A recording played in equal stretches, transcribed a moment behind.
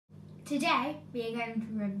Today we are going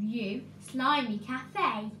to review Slimy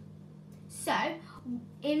Cafe. So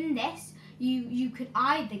in this you could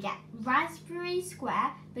either get raspberry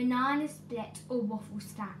square, banana split or waffle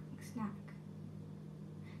snack.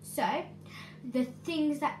 So the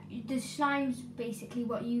things that the slimes basically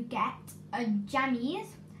what you get are jammies,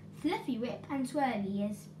 fluffy whip and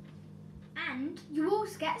swirlies. And you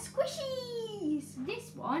also get squishies.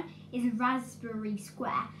 This one is raspberry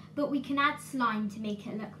square, but we can add slime to make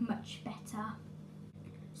it look much better.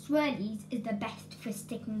 Swirlies is the best for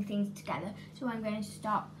sticking things together, so I'm going to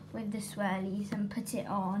start with the swirlies and put it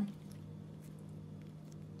on.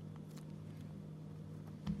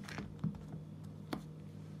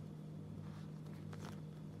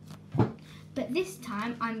 But this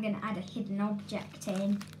time I'm going to add a hidden object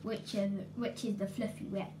in, which is the fluffy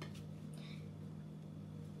whip.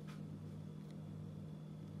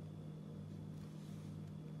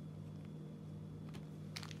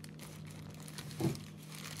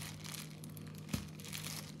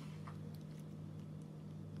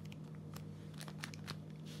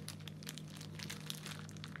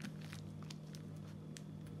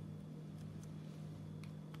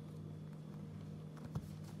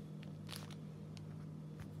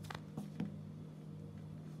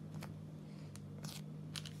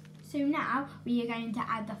 So now we are going to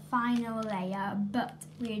add the final layer, but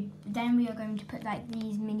then we are going to put like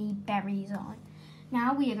these mini berries on.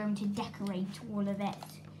 Now we are going to decorate all of it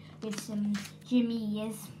with some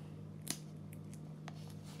jammies.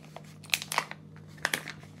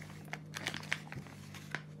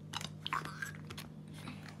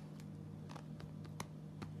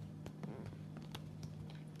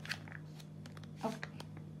 Oh.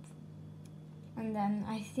 And then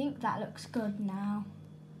I think that looks good now.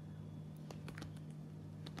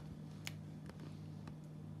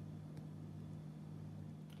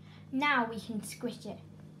 Now we can squish it.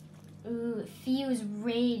 Ooh, it feels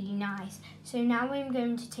really nice. So now I'm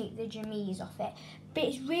going to take the jammies off it. But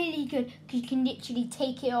it's really good because you can literally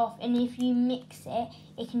take it off, and if you mix it,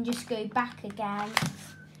 it can just go back again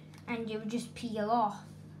and it will just peel off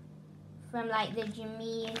from like the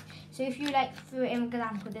jammies. So if you like, for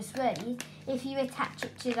example, the swirlies, if you attach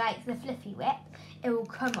it to like the fluffy whip, it will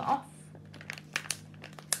come off.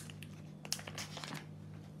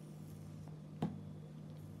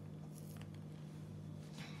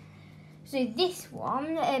 So this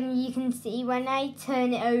one, you can see when I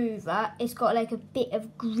turn it over, it's got like a bit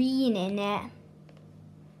of green in it.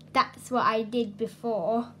 That's what I did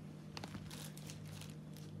before.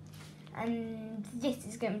 And this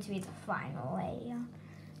is going to be the final layer.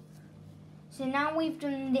 So now we've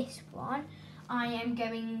done this one, I am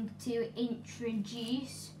going to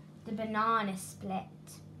introduce the banana split.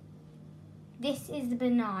 This is the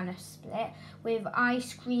banana split with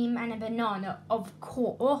ice cream and a banana, of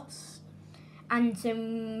course. And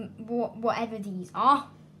some whatever these are.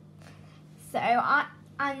 So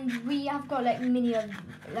and we have got like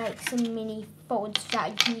some mini folds that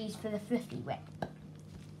I can use for the fluffy whip.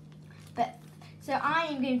 But so I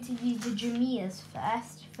am going to use the jammies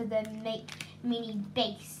first for the mini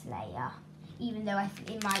base layer, even though I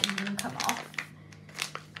think it might even come off.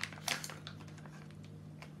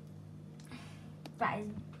 That is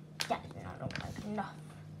definitely not like enough.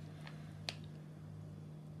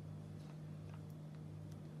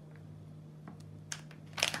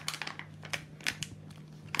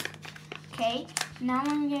 Okay, now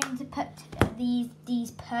I'm going to put these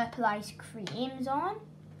purple ice creams on,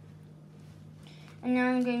 and now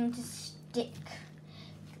I'm going to stick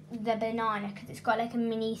the banana because it's got like a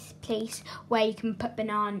mini place where you can put the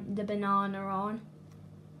banana on.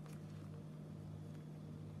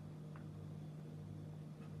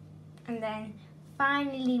 And then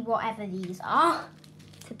finally whatever these are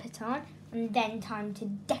to put on, and then time to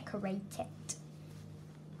decorate it.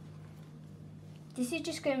 This is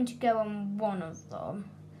just going to go on one of them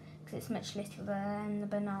because it's much littler than the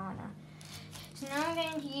banana. So now I'm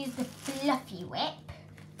going to use the fluffy whip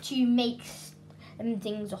to make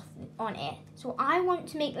things on it. So I want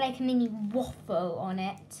to make like a mini waffle on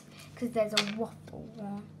it because there's a waffle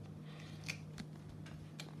one.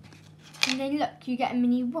 And then look, you get a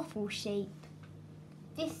mini waffle shape.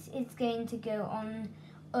 This is going to go on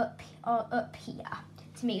up here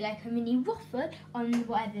to make like a mini waffle on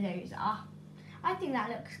whatever those are. I think that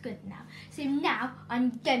looks good now. So now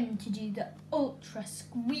I'm going to do the ultra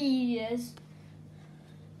squeeze.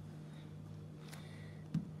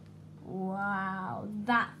 Wow,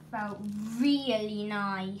 that felt really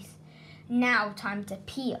nice. Now time to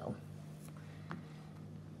peel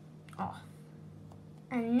off.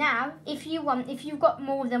 And now, if you've got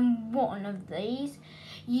more than one of these,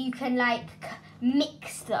 you can like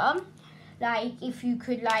mix them like if you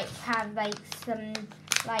could like have like some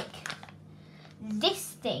like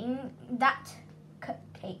this thing, that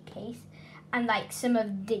cupcake case, and like some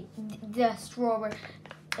of the strawberry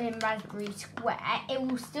and raspberry square, it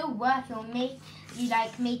will still work. It will make you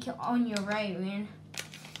like make it on your own.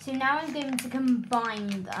 So now I'm going to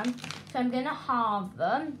combine them. So I'm going to halve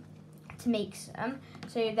them to make some.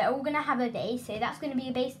 So they're all going to have a base. So that's going to be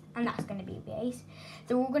a base and that's going to be a base.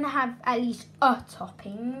 They're all going to have at least a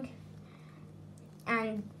topping.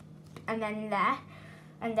 And then there.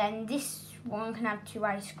 And then this one can have 2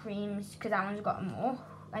 ice creams because that one's got more.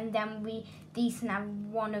 And then these can have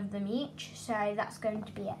 1 of them each. So that's going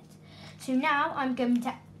to be it. So now I'm going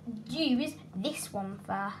to use this one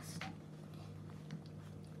first.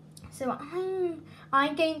 So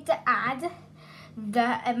I'm going to add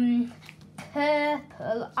the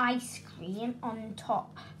purple ice cream on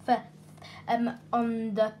top for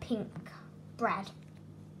on the pink bread,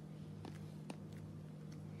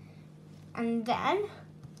 and then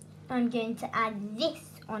I'm going to add this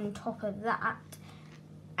on top of that,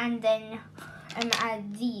 and then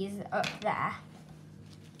add these up there.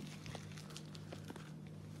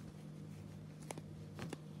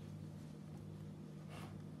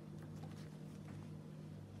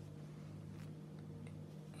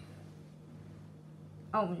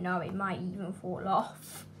 Oh no, it might even fall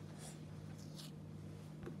off.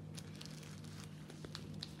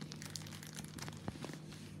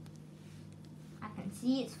 I can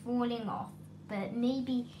see it's falling off, but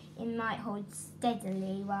maybe it might hold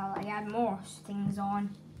steadily while I add more things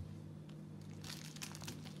on.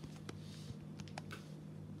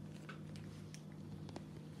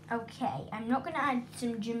 Okay, I'm not going to add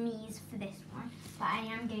some jammies for this one, but I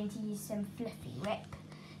am going to use some fluffy whip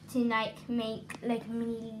to like make like a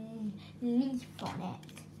mini leaf on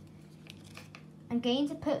it. I'm going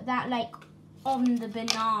to put that like on the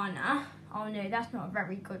banana. Oh no, that's not a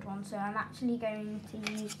very good one, so I'm actually going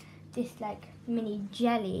to use this like mini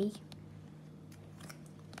jelly.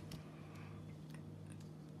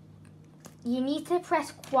 You need to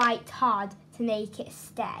press quite hard to make it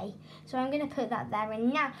stay. So I'm going to put that there,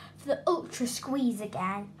 and now for the ultra squeeze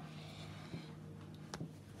again.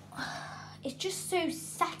 It's just so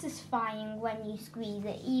satisfying when you squeeze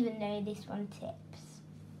it, even though this one tips,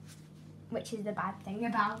 which is the bad thing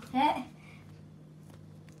about it.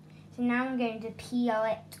 So now I'm going to peel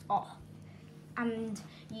it off and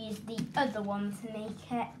use the other one to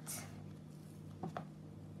make it.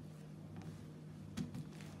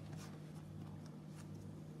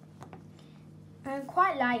 I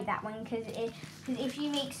quite like that one because if you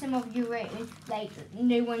make some of your own, like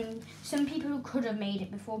some people could have made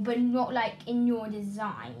it before, but not like in your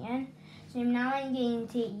design. So now I'm going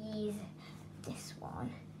to use this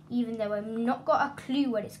one, even though I've not got a clue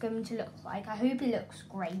what it's going to look like. I hope it looks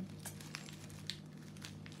great.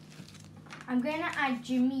 I'm going to add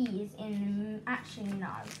jammies in. Actually, no.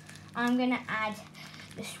 I'm going to add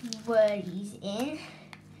the swirlies in,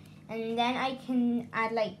 and then I can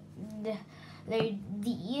add like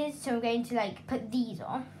these. So I'm going to like put these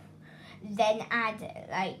on, then add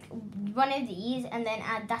like one of these, and then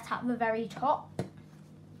add that at the very top.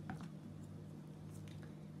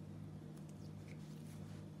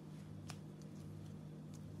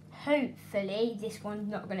 Hopefully this one's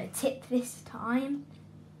not going to tip this time.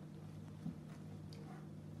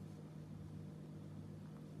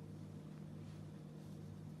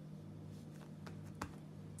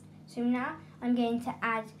 So now I'm going to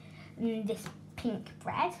add this pink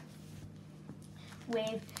bread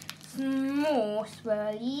with some more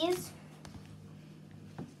swirlies.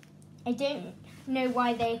 I don't know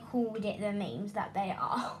why they called it the names that they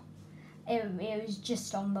are. It was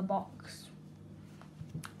just on the box.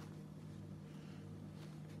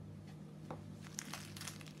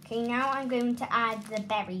 Okay, now I'm going to add the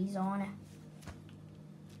berries on.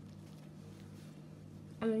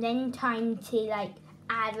 And then time to like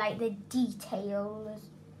add like the details.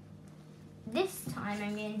 This time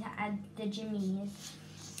I'm going to add the jammies.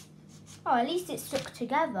 Oh, at least it stuck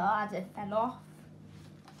together as it fell off.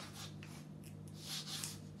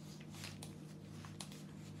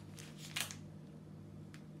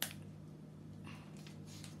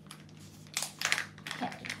 Okay,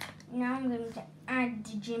 now I'm going to add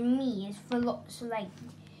the jammies for lots of like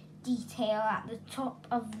detail at the top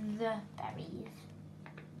of the berries.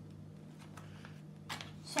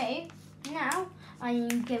 So now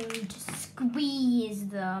I'm going to squeeze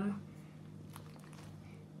them.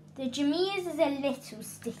 The jammies is a little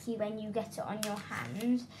sticky when you get it on your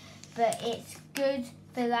hands, but it's good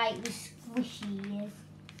for like the squishies.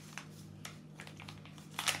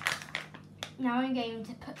 Now I'm going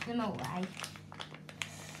to put them away.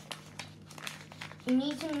 You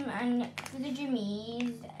need to, and for the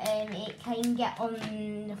jimmies, it can get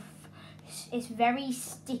on. It's very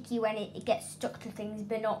sticky when it gets stuck to things,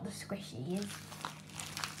 but not the squishies.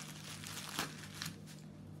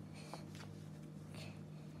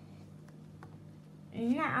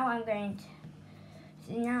 Now I'm going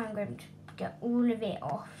to get all of it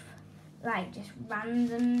off, like just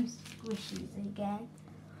random squishies again.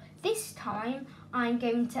 This time I'm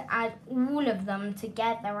going to add all of them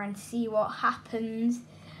together and see what happens.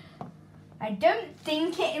 I don't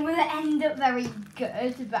think it will end up very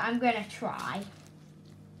good, but I'm going to try.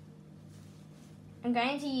 I'm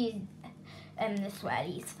going to use the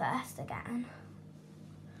swirlies first again.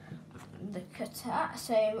 The cutter.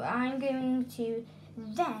 So I'm going to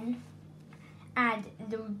then add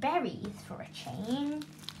the berries for a change.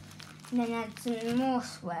 And then add some more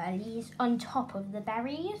swirlies on top of the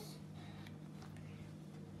berries.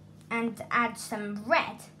 And add some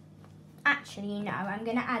red. Actually, no, I'm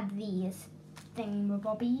going to add these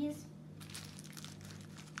thingamabobbies.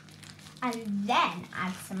 And then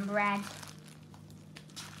add some red.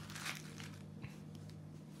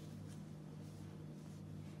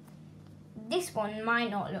 This one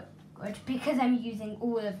might not look good because I'm using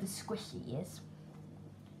all of the squishies.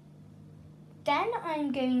 Then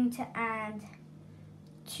I'm going to add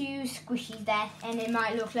 2 squishies there, and it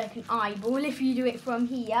might look like an eyeball if you do it from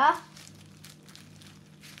here.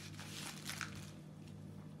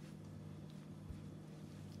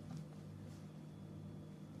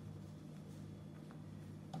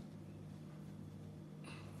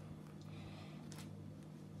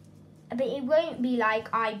 But it won't be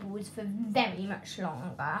like eyeballs for very much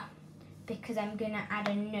longer because I'm going to add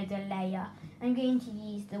another layer. I'm going to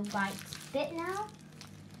use the white bit now.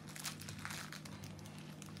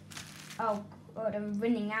 Oh God, I'm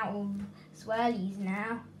running out of swirlies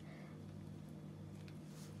now.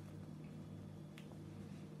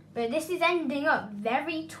 But this is ending up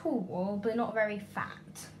very tall but not very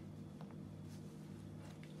fat.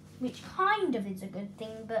 Which kind of is a good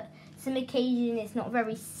thing, but some occasion it's not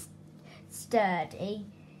very sturdy.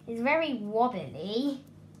 It's very wobbly.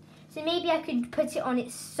 So maybe I could put it on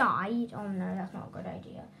its side. Oh no, that's not a good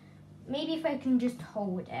idea. Maybe if I can just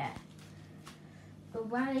hold it. But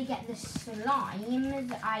when I get the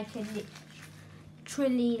slimes, I can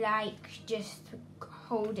literally like just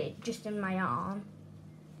hold it just in my arm.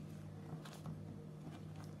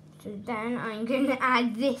 So then I'm going to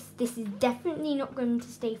add this. This is definitely not going to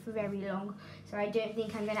stay for very long. So I don't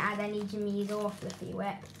think I'm going to add any jimmies or fluffy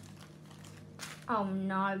whip. Oh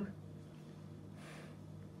no.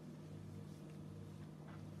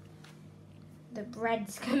 The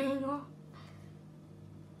bread's coming off.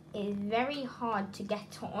 It is very hard to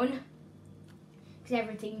get on because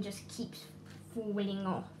everything just keeps falling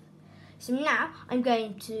off. So now I'm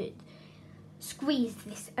going to squeeze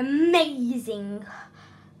this amazing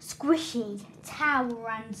squishy towel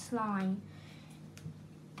and slime.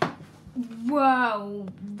 Whoa,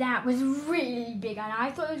 that was really big, and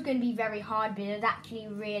I thought it was going to be very hard, but it was actually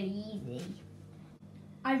really easy.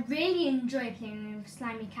 I really enjoy playing with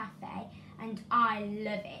Slimy Cafe, and I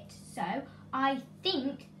love it. So I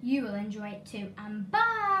think you will enjoy it too, and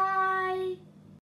bye!